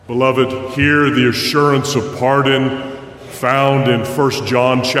Beloved, hear the assurance of pardon found in 1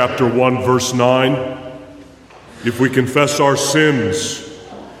 John chapter 1, verse 9. If we confess our sins,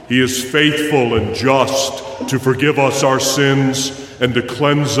 he is faithful and just to forgive us our sins and to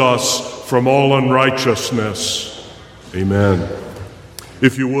cleanse us from all unrighteousness. Amen.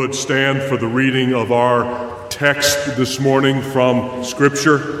 If you would, stand for the reading of our text this morning from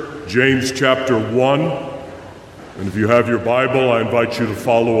Scripture, James chapter 1. And if you have your Bible, I invite you to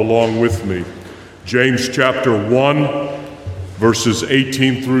follow along with me. James chapter 1, verses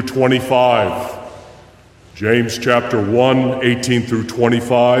 18 through 25. James chapter 1, 18 through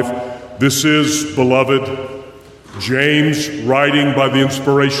 25. This is, beloved, James writing by the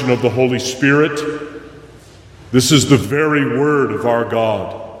inspiration of the Holy Spirit. This is the very word of our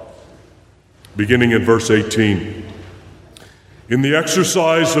God. Beginning in verse 18. In the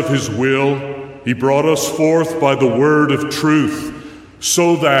exercise of his will, he brought us forth by the word of truth,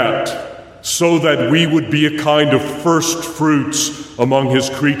 so that we would be a kind of first fruits among his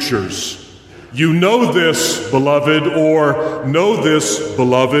creatures. You know this, beloved, or know this,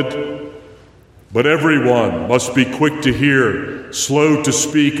 beloved, but everyone must be quick to hear, slow to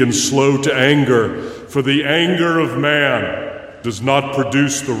speak, and slow to anger, for the anger of man does not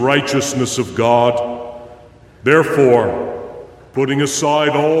produce the righteousness of God. Therefore, putting aside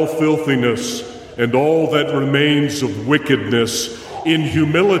all filthiness and all that remains of wickedness, in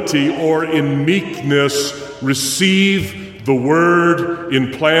humility or in meekness, receive the word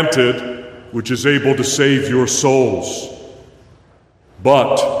implanted, which is able to save your souls.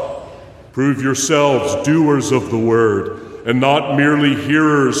 But prove yourselves doers of the word, and not merely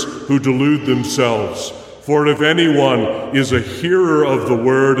hearers who delude themselves. For if anyone is a hearer of the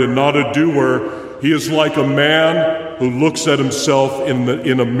word and not a doer, he is like a man who looks at himself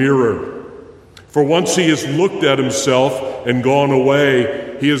in a mirror. For once he has looked at himself and gone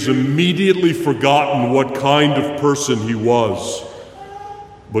away, he has immediately forgotten what kind of person he was.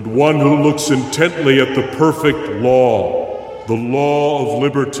 But one who looks intently at the perfect law, the law of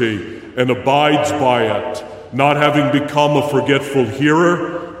liberty, and abides by it, not having become a forgetful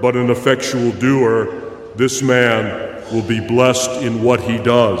hearer, but an effectual doer, this man will be blessed in what he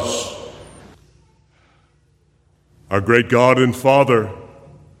does. Our great God and Father,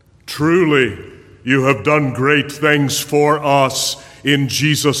 truly, you have done great things for us in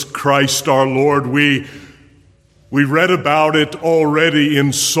Jesus Christ our Lord. We read about it already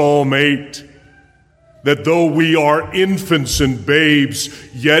in Psalm 8, that though we are infants and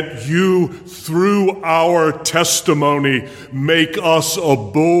babes, yet you, through our testimony, make us a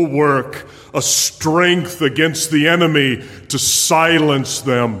bulwark, a strength against the enemy to silence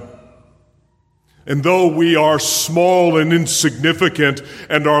them. And though we are small and insignificant,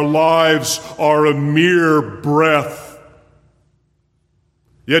 and our lives are a mere breath,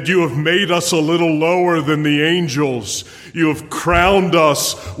 yet you have made us a little lower than the angels. You have crowned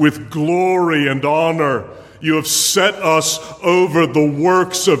us with glory and honor. You have set us over the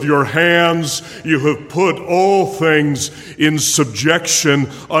works of your hands. You have put all things in subjection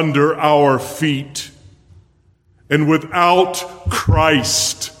under our feet. And without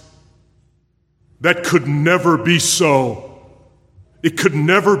Christ, that could never be so. It could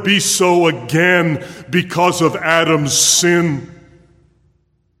never be so again because of Adam's sin.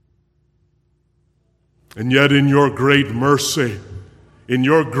 And yet in your great mercy, in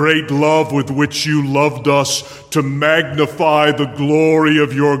your great love with which you loved us, to magnify the glory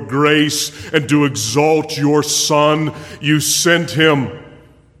of your grace and to exalt your Son, you sent him.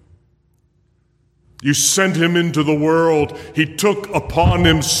 You sent him into the world. He took upon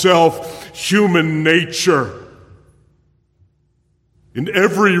himself human nature, in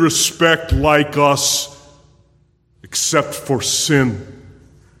every respect like us, except for sin.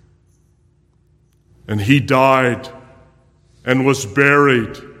 And he died and was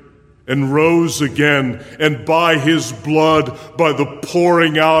buried and rose again, and by his blood, by the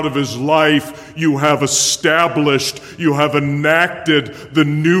pouring out of his life, you have established, you have enacted the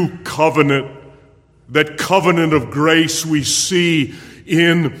new covenant. That covenant of grace we see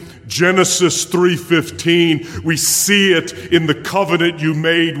in Genesis 3:15. We see it in the covenant you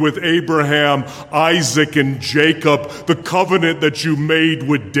made with Abraham, Isaac, and Jacob, the covenant that you made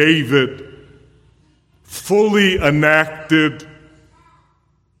with David, fully enacted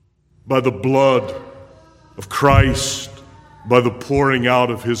by the blood of Christ, by the pouring out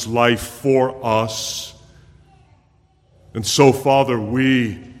of his life for us. And so, Father,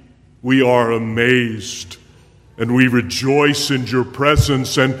 we are amazed, and we rejoice in your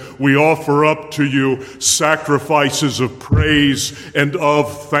presence, and we offer up to you sacrifices of praise and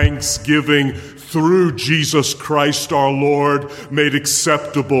of thanksgiving. through Jesus Christ our Lord, made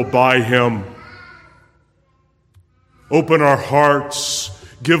acceptable by him. Open our hearts.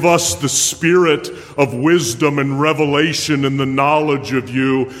 Give us the spirit of wisdom and revelation and the knowledge of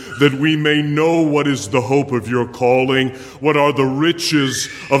you, that we may know what is the hope of your calling, what are the riches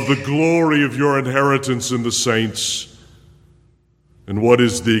of the glory of your inheritance in the saints, and what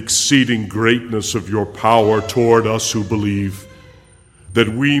is the exceeding greatness of your power toward us who believe, that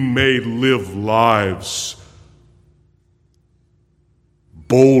we may live lives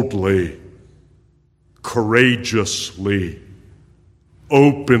boldly, courageously,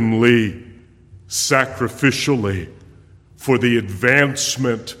 openly, sacrificially, for the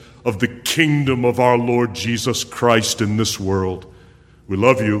advancement of the kingdom of our Lord Jesus Christ in this world. We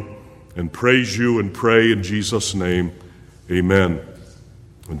love you and praise you and pray in Jesus' name. Amen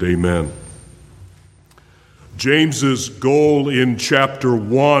and amen. James's goal in chapter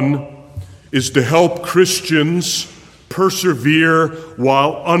 1 is to help Christians persevere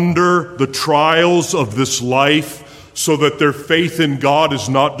while under the trials of this life, so that their faith in God is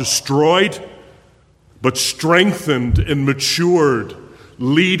not destroyed, but strengthened and matured,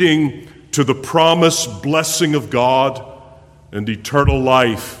 leading to the promised blessing of God and eternal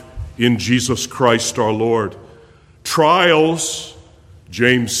life in Jesus Christ our Lord. Trials,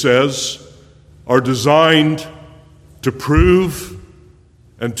 James says, are designed to prove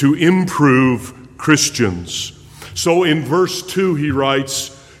and to improve Christians. So in verse 2 he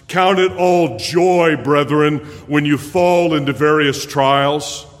writes, "Count it all joy, brethren, when you fall into various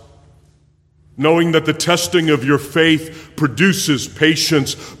trials, knowing that the testing of your faith produces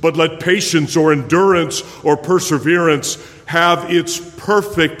patience, but let patience or endurance or perseverance have its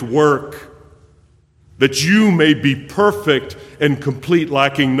perfect work, that you may be perfect and complete,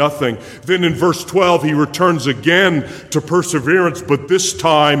 lacking nothing." Then in verse 12, he returns again to perseverance, but this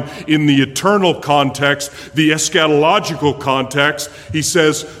time in the eternal context, the eschatological context. He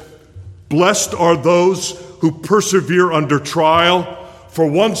says, "Blessed are those who persevere under trial, for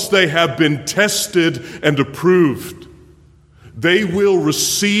once they have been tested and approved, they will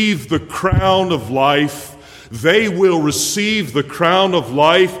receive the crown of life. They will receive the crown of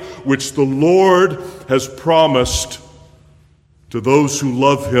life which the Lord has promised to those who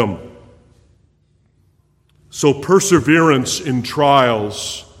love him." So perseverance in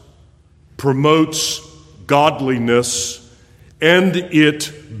trials promotes godliness, and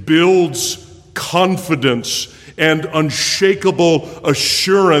it builds confidence and unshakable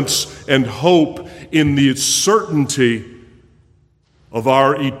assurance and hope in the certainty of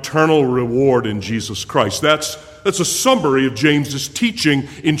our eternal reward in Jesus Christ. That's a summary of James's teaching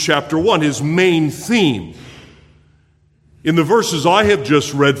in chapter 1, his main theme. In the verses I have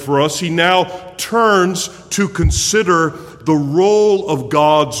just read for us, he now turns to consider the role of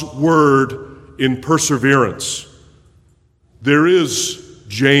God's word in perseverance. There is,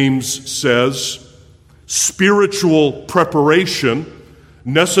 James says, spiritual preparation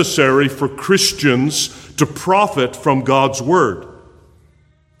necessary for Christians to profit from God's word.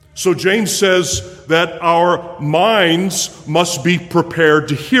 So James says that our minds must be prepared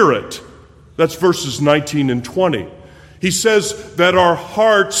to hear it. That's verses 19 and 20. He says that our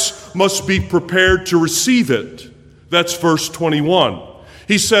hearts must be prepared to receive it. That's verse 21.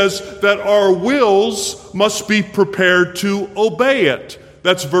 He says that our wills must be prepared to obey it.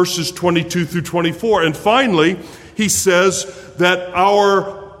 That's verses 22 through 24. And finally, he says that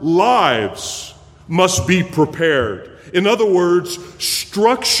our lives must be prepared. In other words,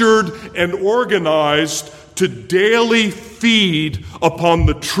 structured and organized to daily feed upon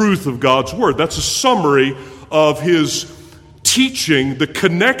the truth of God's word. That's a summary of his teaching, the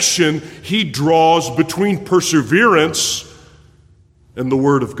connection he draws between perseverance and the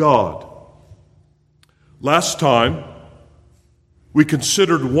word of God. Last time, we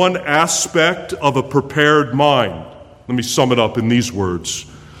considered one aspect of a prepared mind. Let me sum it up in these words.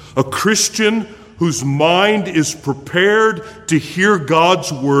 A Christian whose mind is prepared to hear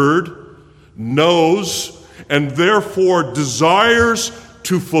God's word knows and therefore desires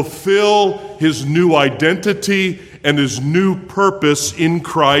to fulfill his new identity and his new purpose in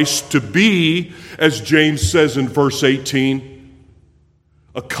Christ, to be, as James says in verse 18,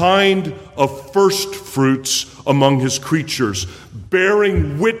 a kind of first fruits among his creatures,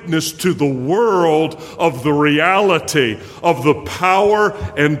 bearing witness to the world of the reality of the power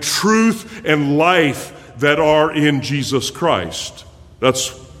and truth and life that are in Jesus Christ. That's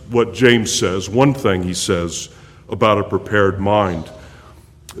what James says, one thing he says about a prepared mind.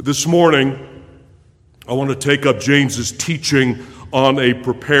 This morning, I want to take up James's teaching on a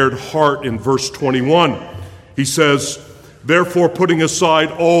prepared heart in verse 21. He says, "Therefore, putting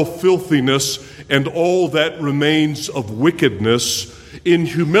aside all filthiness and all that remains of wickedness, in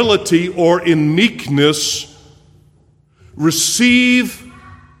humility or in meekness, receive,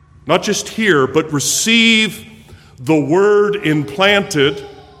 not just hear, but receive the word implanted,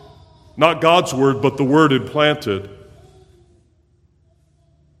 not God's word, but the word implanted,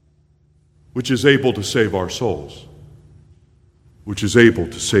 which is able to save our souls. Which is able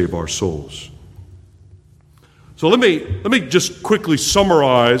to save our souls. So let me just quickly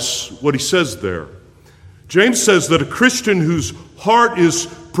summarize what he says there. James says that a Christian whose heart is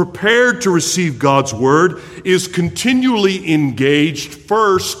prepared to receive God's word is continually engaged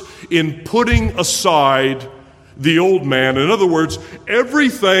first in putting aside the old man. In other words,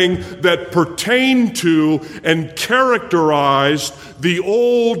 everything that pertained to and characterized the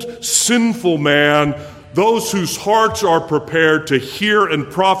old sinful man. Those whose hearts are prepared to hear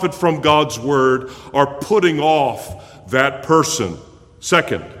and profit from God's word are putting off that person.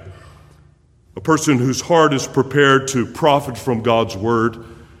 Second, a person whose heart is prepared to profit from God's word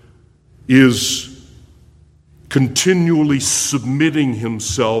is continually submitting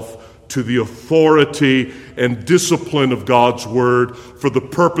himself to the authority and discipline of God's word for the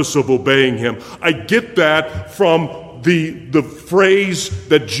purpose of obeying him. I get that from the phrase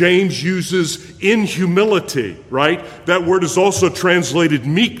that James uses, in humility, right? That word is also translated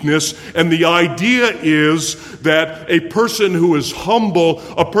meekness, and the idea is that a person who is humble,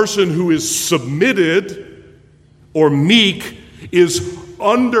 a person who is submitted or meek,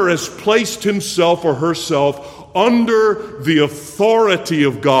 has placed himself or herself under the authority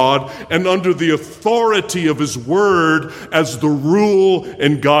of God and under the authority of his word as the rule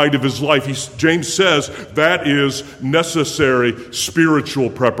and guide of his life. James says that is necessary spiritual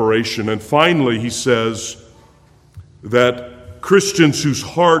preparation. And finally, he says that Christians whose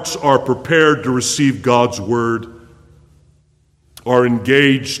hearts are prepared to receive God's word are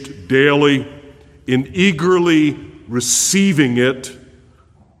engaged daily in eagerly receiving it,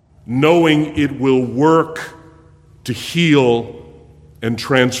 knowing it will work to heal and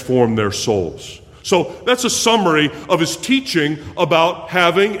transform their souls. So that's a summary of his teaching about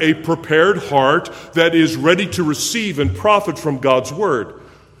having a prepared heart that is ready to receive and profit from God's word.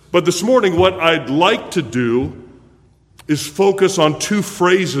 But this morning, what I'd like to do is focus on two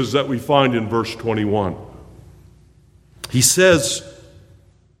phrases that we find in verse 21. He says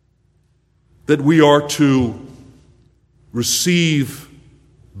that we are to receive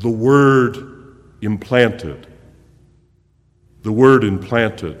the word implanted. The word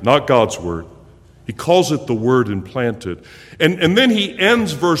implanted, not God's word. He calls it the word implanted. And then he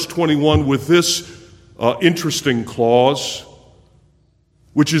ends verse 21 with this interesting clause,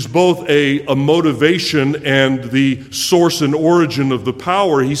 which is both a motivation and the source and origin of the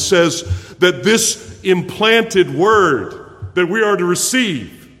power. He says that this implanted word that we are to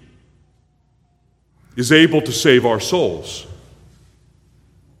receive is able to save our souls.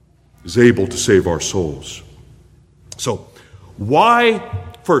 Is able to save our souls. So, why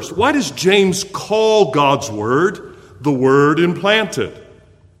does James call God's word the word implanted?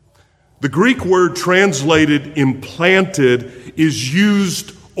 The Greek word translated implanted is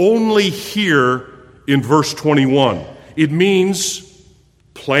used only here in verse 21. It means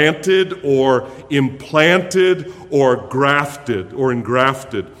planted or implanted or grafted or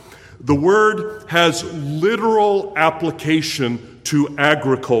engrafted. The word has literal application to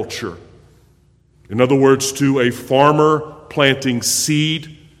agriculture. In other words, to a farmer planting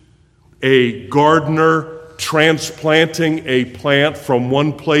seed, a gardener transplanting a plant from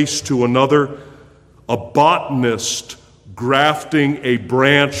one place to another, a botanist grafting a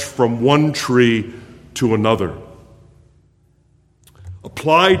branch from one tree to another.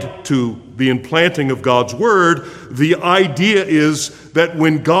 Applied to the implanting of God's word, the idea is that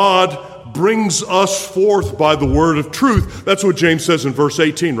when God brings us forth by the word of truth, that's what James says in verse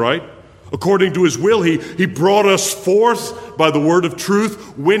 18, right? According to his will, he brought us forth by the word of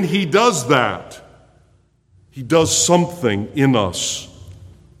truth. When he does that, he does something in us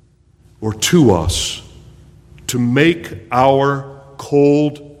or to us to make our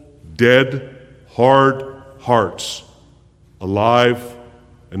cold, dead, hard hearts alive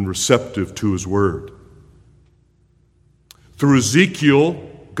and receptive to his word. Through Ezekiel,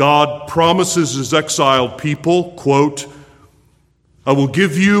 God promises his exiled people, quote, I will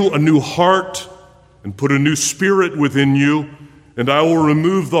give you a new heart and put a new spirit within you, and I will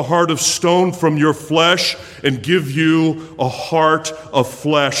remove the heart of stone from your flesh and give you a heart of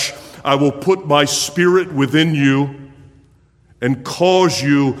flesh. I will put my spirit within you and cause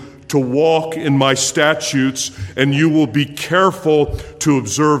you to walk in my statutes, and you will be careful to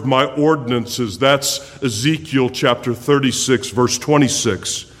observe my ordinances. That's Ezekiel chapter 36, verse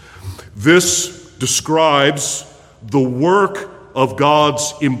 26. This describes the work of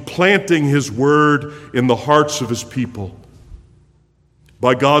God's implanting his word in the hearts of his people.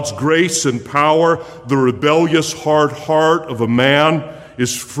 By God's grace and power, the rebellious hard heart of a man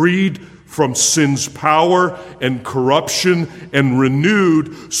is freed from sin's power and corruption and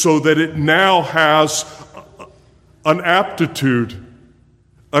renewed so that it now has an aptitude,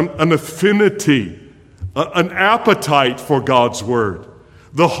 an affinity, an appetite for God's word.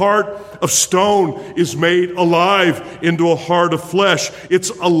 The heart of stone is made alive into a heart of flesh. It's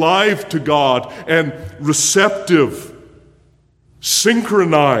alive to God and receptive,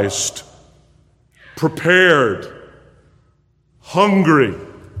 synchronized, prepared, hungry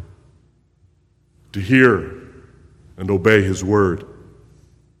to hear and obey his word.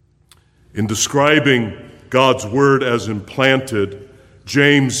 In describing God's word as implanted,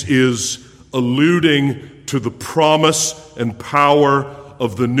 James is alluding to the promise and power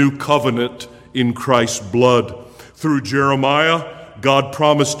of the new covenant in Christ's blood. Through Jeremiah, God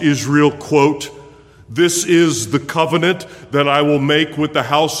promised Israel, quote, "This is the covenant that I will make with the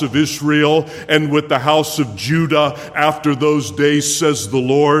house of Israel and with the house of Judah after those days, says the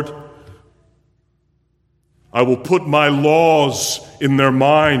Lord. I will put my laws in their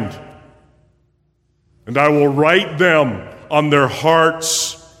mind, and I will write them on their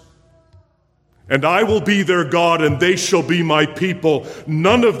hearts. And I will be their God, and they shall be my people.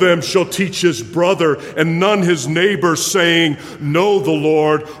 None of them shall teach his brother, and none his neighbor, saying, Know the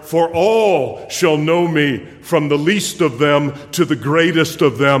Lord, for all shall know me, from the least of them to the greatest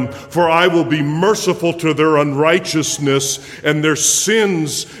of them. For I will be merciful to their unrighteousness, and their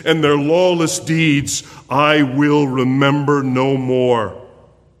sins and their lawless deeds I will remember no more."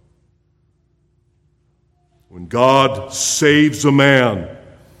 When God saves a man,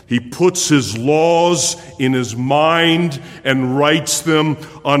 he puts his laws in his mind and writes them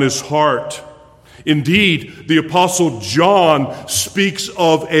on his heart. Indeed, the Apostle John speaks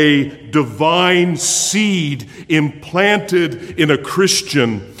of a divine seed implanted in a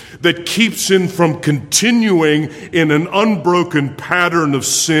Christian that keeps him from continuing in an unbroken pattern of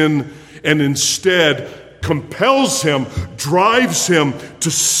sin and instead compels him, drives him to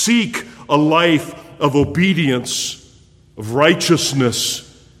seek a life of obedience, of righteousness,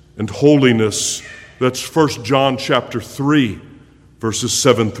 and holiness. That's 1 John chapter 3, verses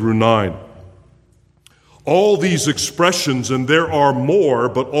 7 through 9. All these expressions, and there are more,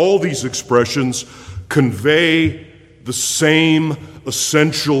 but all these expressions convey the same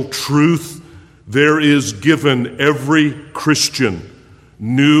essential truth. There is given every Christian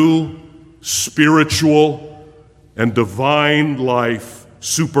new, spiritual, and divine life,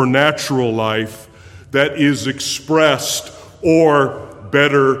 supernatural life, that is expressed, or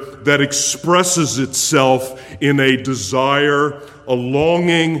better, that expresses itself in a desire, a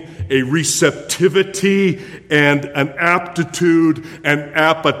longing, a receptivity, and an aptitude and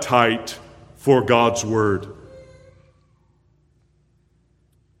appetite for God's word.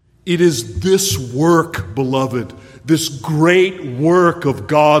 It is this work, beloved, this great work of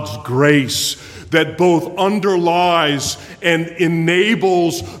God's grace that both underlies and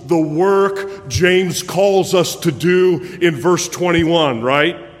enables the work James calls us to do in verse 21,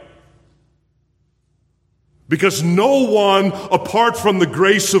 right? Because no one, apart from the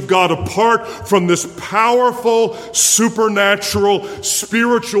grace of God, apart from this powerful, supernatural,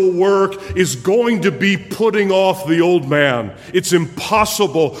 spiritual work, is going to be putting off the old man. It's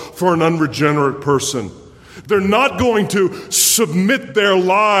impossible for an unregenerate person. They're not going to submit their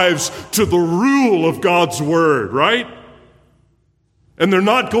lives to the rule of God's word, right? And they're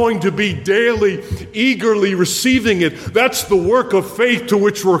not going to be daily, eagerly receiving it. That's the work of faith to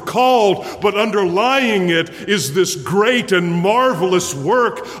which we're called, but underlying it is this great and marvelous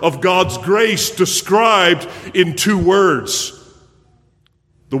work of God's grace described in two words.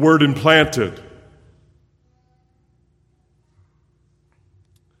 The word implanted.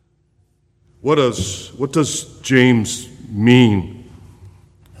 What does James mean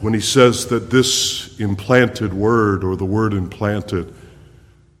when he says that this implanted word, or the word implanted,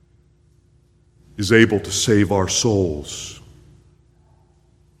 is able to save our souls?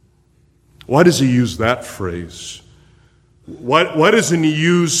 Why does he use that phrase? Why doesn't he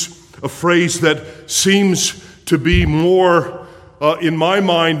use a phrase that seems to be more, in my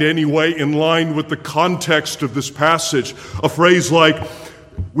mind anyway, in line with the context of this passage? A phrase like,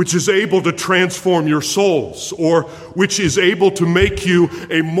 which is able to transform your souls, or which is able to make you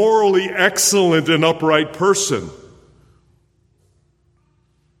a morally excellent and upright person.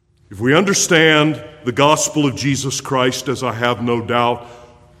 If we understand the gospel of Jesus Christ, as I have no doubt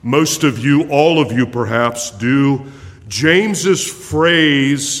most of you, all of you perhaps do, James's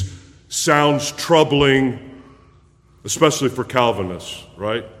phrase sounds troubling, especially for Calvinists,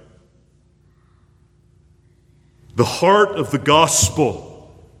 right? The heart of the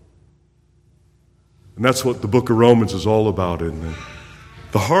gospel, and that's what the book of Romans is all about, isn't it?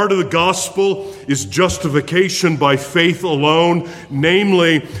 The heart of the gospel is justification by faith alone,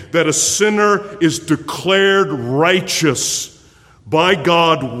 namely that a sinner is declared righteous by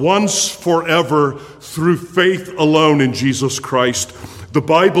God once forever through faith alone in Jesus Christ. The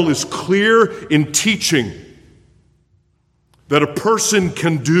Bible is clear in teaching that a person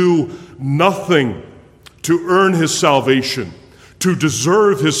can do nothing to earn his salvation, to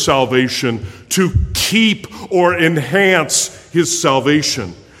deserve his salvation, to keep or enhance his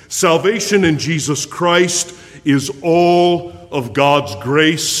salvation. Salvation in Jesus Christ is all of God's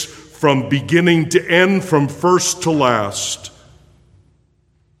grace from beginning to end, from first to last.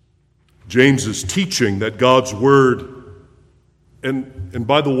 James is teaching that God's word, and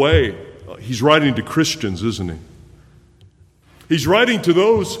by the way, he's writing to Christians, isn't he? He's writing to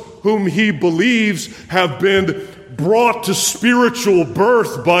those whom he believes have been brought to spiritual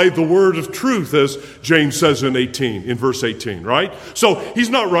birth by the word of truth, as James says in verse 18, right? So he's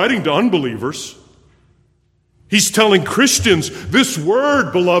not writing to unbelievers. He's telling Christians, this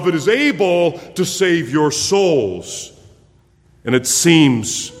word, beloved, is able to save your souls. And it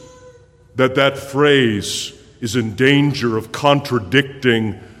seems that phrase is in danger of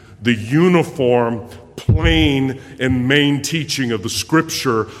contradicting the uniform, plain, and main teaching of the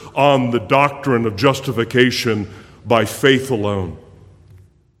Scripture on the doctrine of justification by faith alone.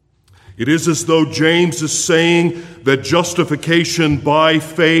 It is as though James is saying that justification by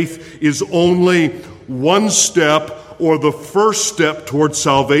faith is only one step or the first step toward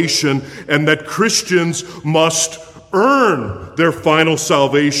salvation, and that Christians must earn their final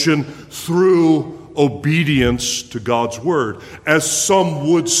salvation through obedience to God's word, as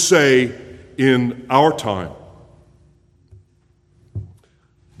some would say in our time.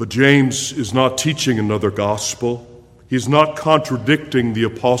 But James is not teaching another gospel. He's not contradicting the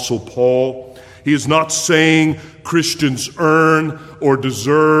Apostle Paul. He is not saying Christians earn or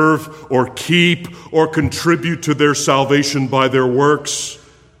deserve or keep or contribute to their salvation by their works.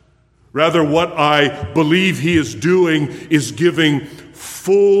 Rather, what I believe he is doing is giving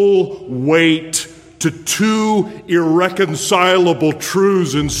full weight to two irreconcilable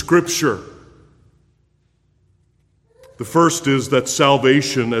truths in Scripture. The first is that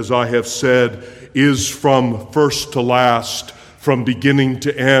salvation, as I have said, is from first to last, from beginning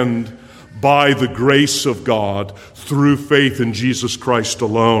to end, by the grace of God through faith in Jesus Christ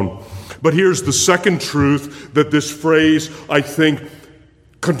alone. But here's the second truth that this phrase, I think,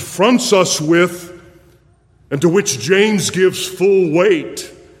 confronts us with, and to which James gives full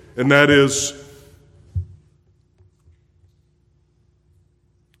weight, and that is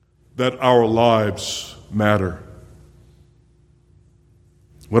that our lives matter.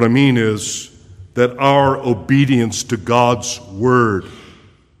 What I mean is that our obedience to God's word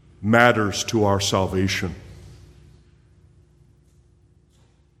matters to our salvation.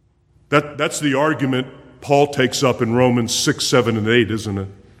 That's the argument Paul takes up in Romans 6, 7, and 8, isn't it?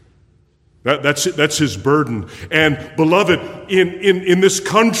 That's his burden. And beloved, in this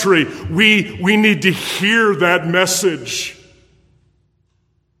country, we need to hear that message.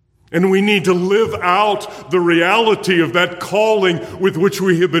 And we need to live out the reality of that calling with which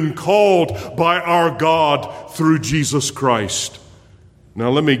we have been called by our God through Jesus Christ.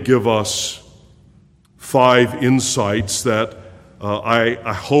 Now let me give us 5 insights that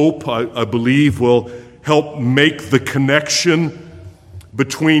I hope, I believe will help make the connection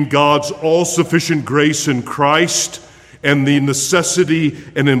between God's all-sufficient grace in Christ and the necessity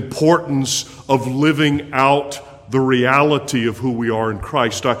and importance of living out the reality of who we are in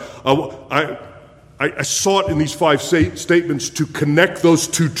Christ. I sought in these 5 statements to connect those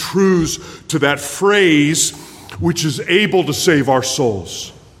two truths to that phrase which is able to save our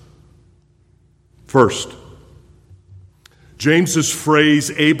souls. First, James's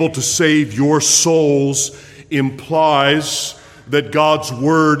phrase, able to save your souls, implies that God's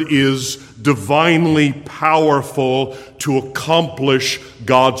word is divinely powerful to accomplish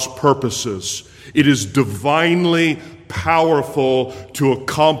God's purposes. It is divinely powerful to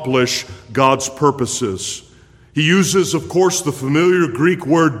accomplish God's purposes. He uses, of course, the familiar Greek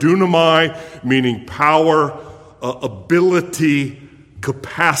word dunamai, meaning power, ability,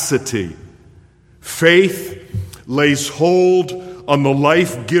 capacity. Faith lays hold on the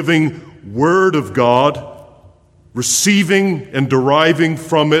life-giving word of God, receiving and deriving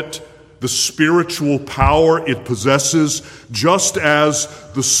from it the spiritual power it possesses, just as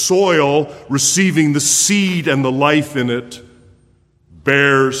the soil receiving the seed and the life in it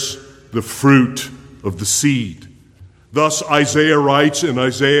bears the fruit of the seed. Thus Isaiah writes in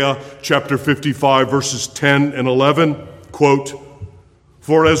Isaiah chapter 55, verses 10 and 11, quote,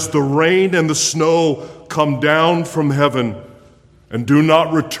 "For as the rain and the snow come down from heaven, and do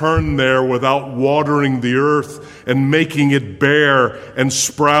not return there without watering the earth and making it bear and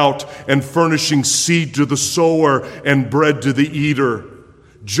sprout and furnishing seed to the sower and bread to the eater.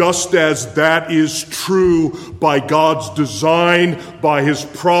 Just as that is true by God's design, by his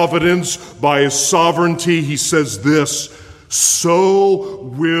providence, by his sovereignty," he says this, "so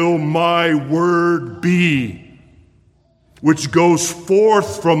will my word be, which goes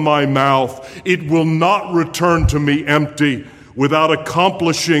forth from my mouth. It will not return to me empty, without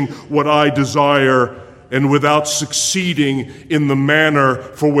accomplishing what I desire and without succeeding in the manner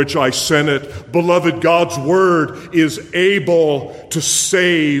for which I sent it." Beloved, God's word is able to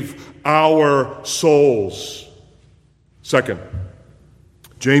save our souls. Second,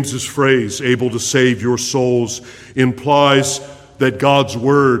 James's phrase, "able to save your souls," implies that God's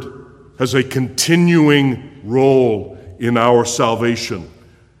word has a continuing role in our salvation.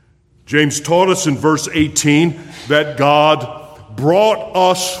 James taught us in verse 18 that God brought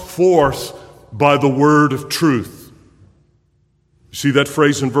us forth by the word of truth. You see that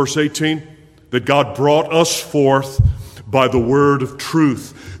phrase in verse 18? That God brought us forth by the word of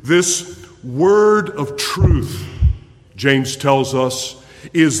truth. This word of truth, James tells us,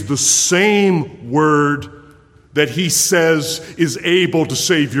 is the same word that he says is able to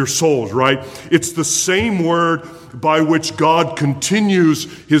save your souls, right? It's the same word by which God continues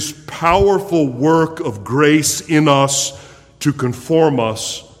his powerful work of grace in us to conform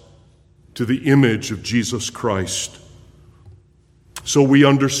us to the image of Jesus Christ. So we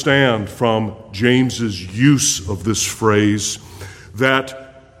understand from James's use of this phrase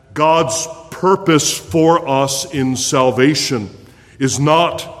that God's purpose for us in salvation is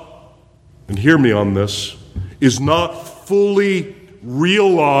not, and hear me on this, is not fully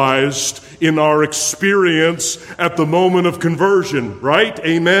realized in our experience at the moment of conversion, right?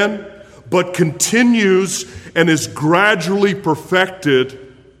 Amen? But continues and is gradually perfected,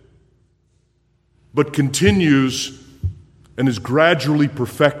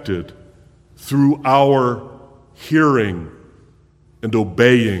 through our hearing and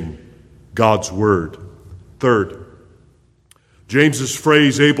obeying God's word. Third, James's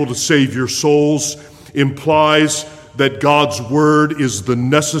phrase, "able to save your souls," implies that God's word is the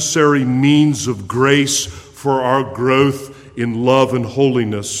necessary means of grace for our growth in love and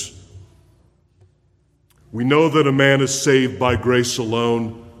holiness. We know that a man is saved by grace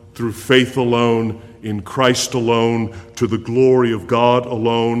alone, through faith alone, in Christ alone, to the glory of God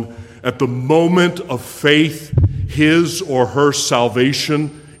alone. At the moment of faith, his or her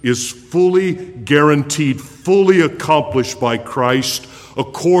salvation is fully guaranteed, fully accomplished by Christ,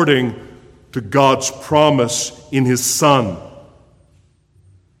 according to God's promise in his Son.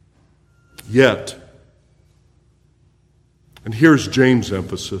 Yet, and here's James'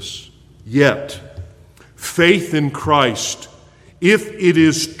 emphasis, yet, faith in Christ, if it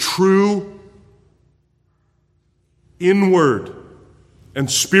is true, inward, and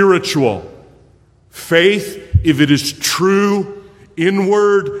spiritual, faith, if it is true,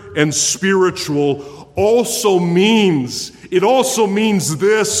 inward, and spiritual, also means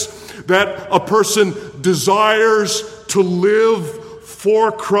this, that a person desires to live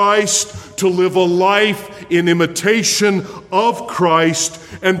for Christ, to live a life in imitation of Christ,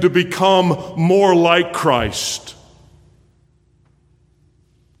 and to become more like Christ.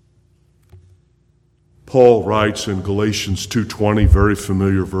 Paul writes in Galatians 2:20, very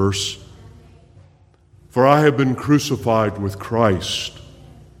familiar verse, "For I have been crucified with Christ.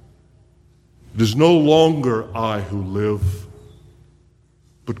 It is no longer I who live,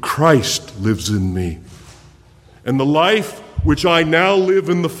 but Christ lives in me. And the life which I now live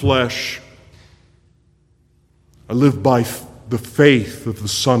in the flesh, I live by the faith of the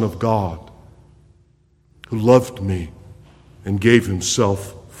Son of God, who loved me and gave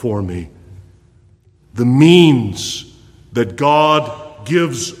himself for me." The means that God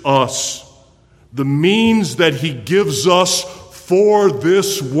gives us, the means that he gives us for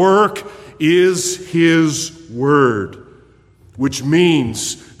this work is his word, which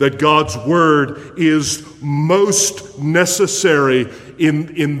means that God's word is most necessary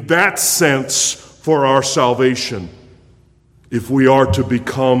in that sense for our salvation, if we are to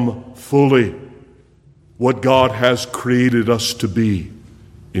become fully what God has created us to be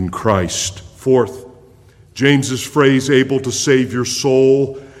in Christ. Fourth, James's phrase, "able to save your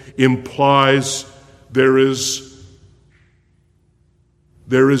soul," implies there is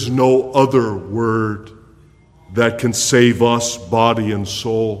no other word that can save us, body and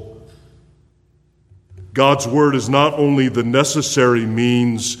soul. God's Word is not only the necessary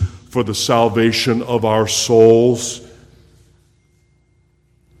means for the salvation of our souls,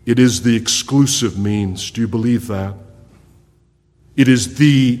 it is the exclusive means. Do you believe that? It is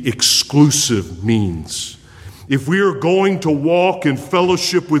the exclusive means. If we are going to walk in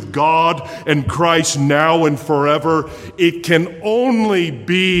fellowship with God and Christ now and forever, it can only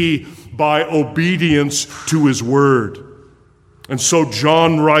be by obedience to His Word. And so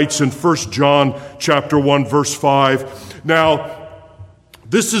John writes in 1 John chapter 1, verse 5, "Now,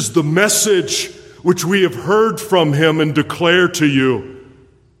 this is the message which we have heard from Him and declare to you.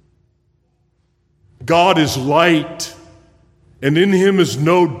 God is light, and in Him is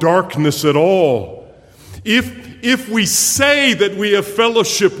no darkness at all. If we say that we have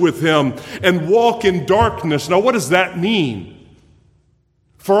fellowship with Him and walk in darkness," now what does that mean?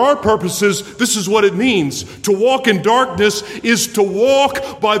 For our purposes, this is what it means. To walk in darkness is to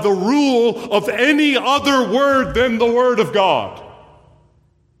walk by the rule of any other word than the Word of God.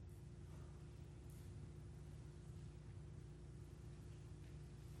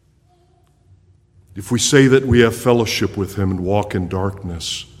 If we say that we have fellowship with Him and walk in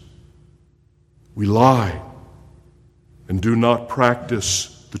darkness, we lie and do not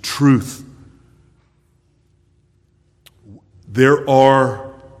practice the truth. There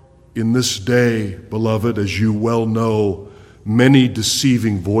are in this day, beloved, as you well know, many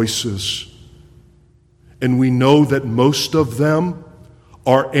deceiving voices. And we know that most of them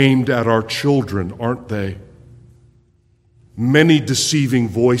are aimed at our children, aren't they? Many deceiving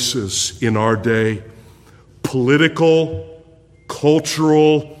voices in our day. Political,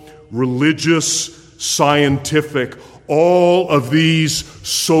 cultural, religious, scientific. All of these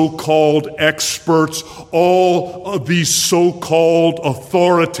so-called experts, all of these so-called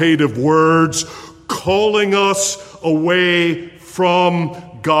authoritative words calling us away from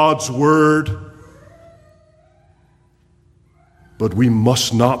God's Word. But we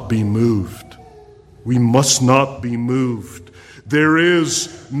must not be moved. We must not be moved. There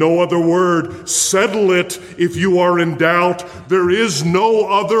is no other word. Settle it if you are in doubt. There is no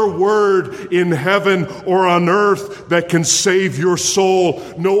other word in heaven or on earth that can save your soul.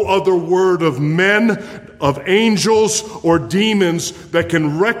 No other word of men, of angels, or demons that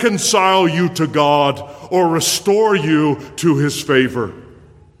can reconcile you to God or restore you to His favor.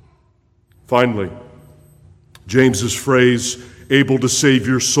 Finally, James's phrase, "able to save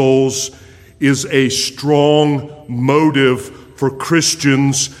your souls," is a strong motive for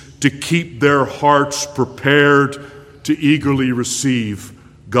Christians to keep their hearts prepared to eagerly receive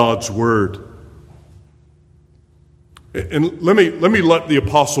God's Word. And let me let the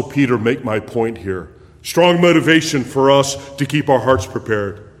Apostle Peter make my point here. Strong motivation for us to keep our hearts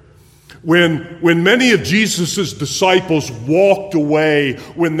prepared. When many of Jesus' disciples walked away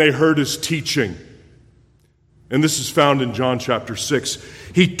when they heard His teaching, and this is found in John chapter 6,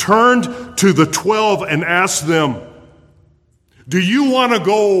 He turned to the 12 and asked them, "Do you want to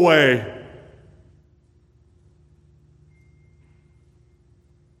go away?"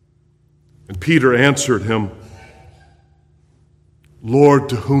 And Peter answered him, "Lord,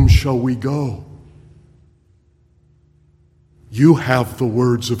 to whom shall we go? You have the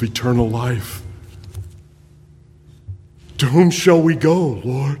words of eternal life. To whom shall we go,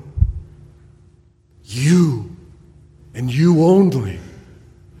 Lord? You, and you only,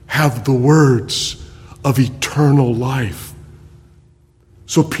 have the words of eternal life."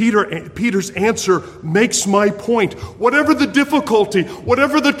 So Peter's answer makes my point. Whatever the difficulty,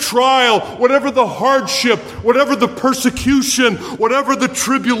 whatever the trial, whatever the hardship, whatever the persecution, whatever the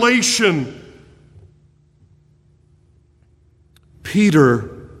tribulation, Peter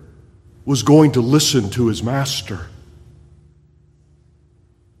was going to listen to his master.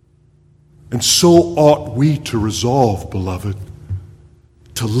 And so ought we to resolve, beloved,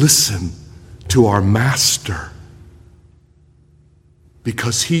 to listen to our master,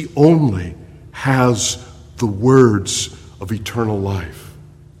 because He only has the words of eternal life.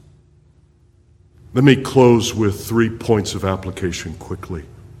 Let me close with 3 points of application quickly.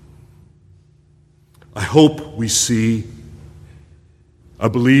 I hope we see, I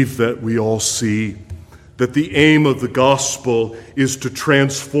believe that we all see, that the aim of the gospel is to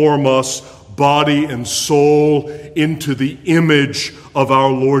transform us, body and soul, into the image of our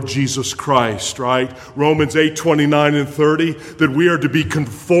Lord Jesus Christ, right? Romans 8:29 and 30, that we are to be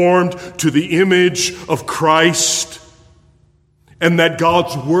conformed to the image of Christ, and that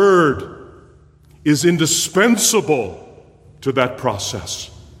God's Word is indispensable to that process.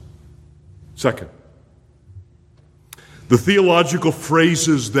 Second, the theological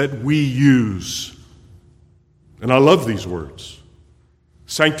phrases that we use, and I love these words: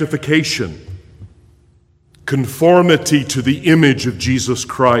 sanctification, conformity to the image of Jesus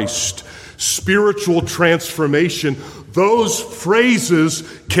Christ, spiritual transformation, those phrases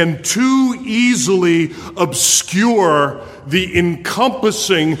can too easily obscure the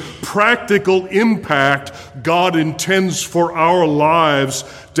encompassing practical impact God intends for our lives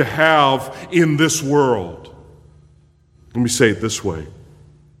to have in this world. Let me say it this way.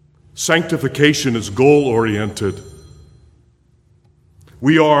 Sanctification is goal-oriented.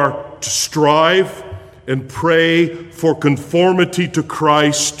 We are to strive and pray for conformity to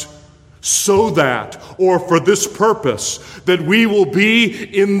Christ so that, or for this purpose, that we will be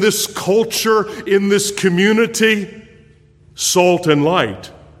in this culture, in this community, salt and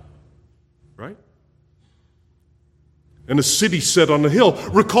light. Right? And a city set on a hill.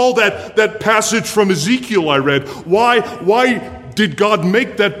 Recall that passage from Ezekiel I read. Why did God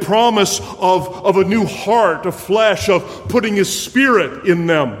make that promise of a new heart, of flesh, of putting His Spirit in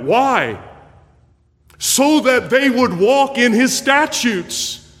them? Why? So that they would walk in His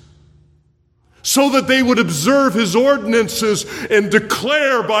statutes. So that they would observe His ordinances and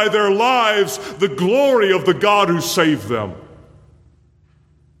declare by their lives the glory of the God who saved them.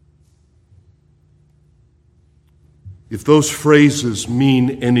 If those phrases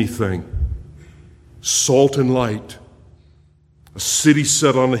mean anything, salt and light, a city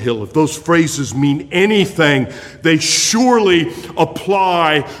set on a hill, if those phrases mean anything, they surely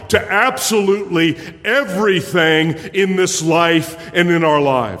apply to absolutely everything in this life and in our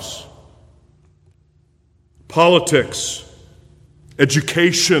lives. Politics,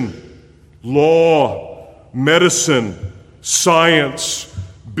 education, law, medicine, science,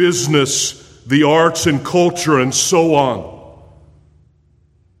 business, the arts and culture, and so on.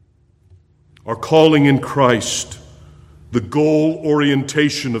 Our calling in Christ, the goal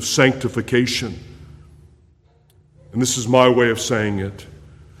orientation of sanctification. And this is my way of saying it.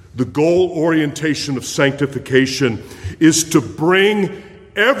 The goal orientation of sanctification is to bring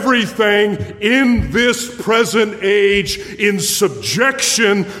everything in this present age in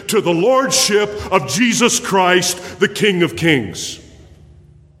subjection to the lordship of Jesus Christ, the King of Kings.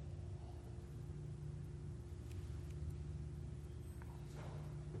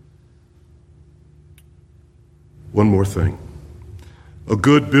 One more thing. A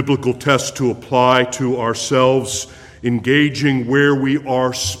good biblical test to apply to ourselves, engaging where we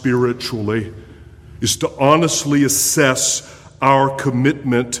are spiritually, is to honestly assess our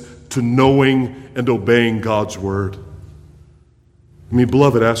commitment to knowing and obeying God's Word. I mean,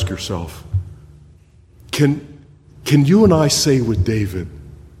 beloved, ask yourself, can you and I say with David,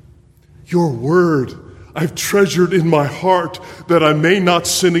 "Your Word I've treasured in my heart that I may not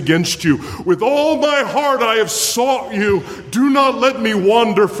sin against you. With all my heart I have sought you. Do not let me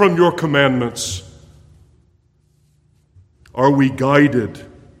wander from your commandments." Are we guided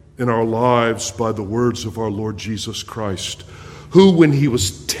in our lives by the words of our Lord Jesus Christ, who, when he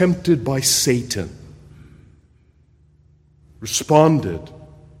was tempted by Satan, responded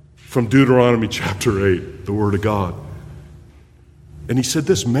from Deuteronomy chapter 8, the Word of God. And he said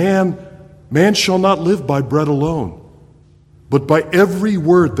this, man shall not live by bread alone, but by every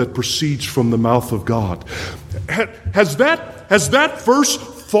word that proceeds from the mouth of God. Has that verse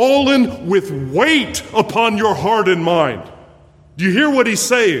fallen with weight upon your heart and mind? Do you hear what he's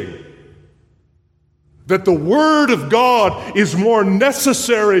saying? That the Word of God is more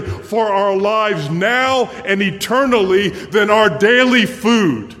necessary for our lives now and eternally than our daily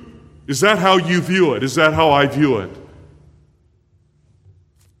food. Is that how you view it? Is that how I view it?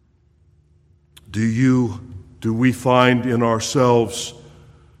 Do we find in ourselves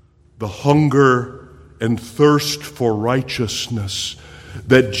the hunger and thirst for righteousness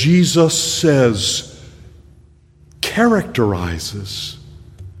that Jesus says characterizes,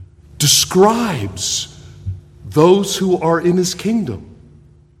 describes those who are in His kingdom?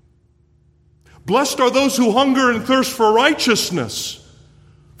 Blessed are those who hunger and thirst for righteousness,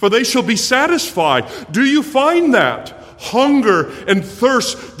 for they shall be satisfied. Do you find that hunger and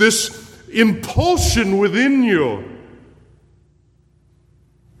thirst, this impulsion within you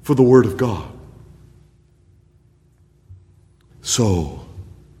for the Word of God? So,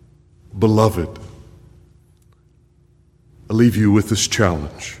 beloved, I leave you with this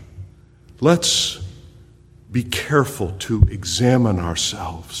challenge. Let's be careful to examine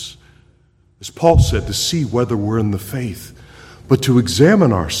ourselves. As Paul said, to see whether we're in the faith, but to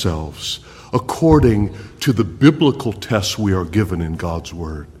examine ourselves according to the biblical tests we are given in God's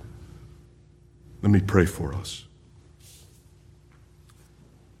Word. Let me pray for us.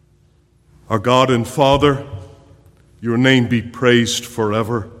 Our God and Father, your name be praised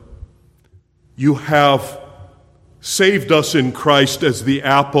forever. You have saved us in Christ as the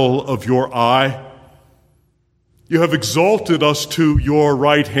apple of your eye. You have exalted us to your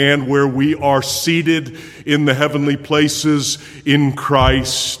right hand where we are seated in the heavenly places in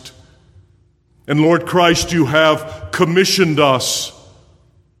Christ. And Lord Christ, you have commissioned us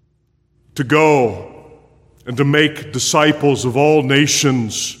to go and to make disciples of all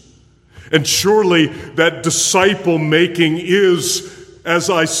nations. And surely that disciple making is, as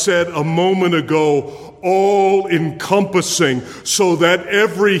I said a moment ago, all-encompassing, so that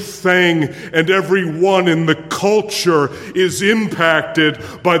everything and everyone in the culture is impacted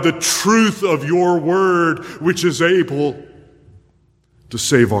by the truth of your word, which is able to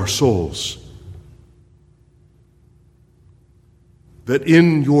save our souls. That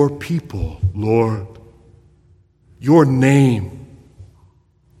in your people, Lord, your name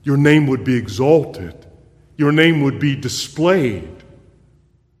would be exalted. Your name would be displayed.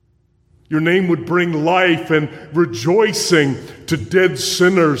 Your name would bring life and rejoicing to dead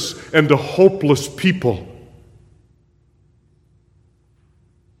sinners and to hopeless people.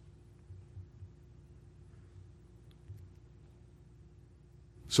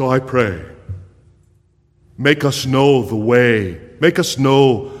 So I pray, make us know the way. Make us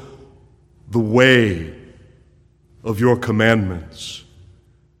know the way of your commandments.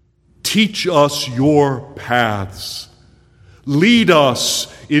 Teach us your paths. Lead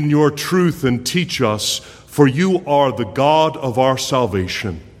us in your truth and teach us, for you are the God of our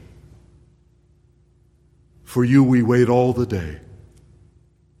salvation. For you we wait all the day.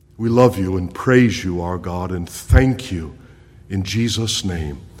 We love you and praise you, our God, and thank you in Jesus'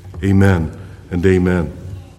 name. Amen and amen.